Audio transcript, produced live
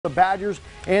The Badgers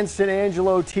and San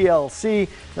Angelo TLC.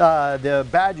 The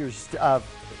Badgers,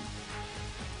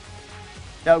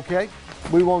 okay,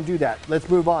 we won't do that. Let's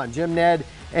move on. Jim Ned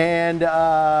and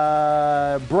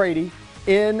Brady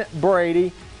in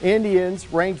Brady.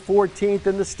 Indians ranked 14th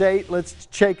in the state. Let's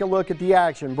take a look at the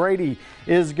action. Brady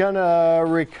is going to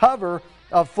recover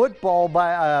a fumble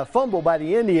by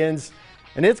the Indians,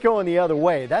 and it's going the other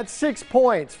way. That's 6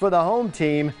 points for the home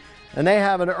team, and they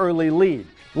have an early lead.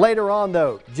 Later on,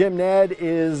 though, Jim Ned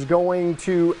is going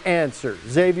to answer.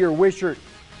 Xavier Wishart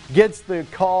gets the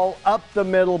call up the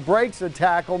middle, breaks a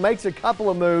tackle, makes a couple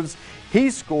of moves. He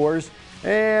scores,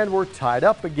 and we're tied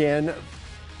up again.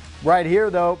 Right here,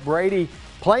 though, Brady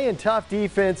playing tough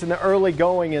defense in the early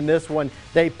going in this one.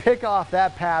 They pick off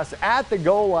that pass at the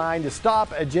goal line to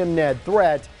stop a Jim Ned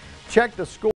threat. Check the score.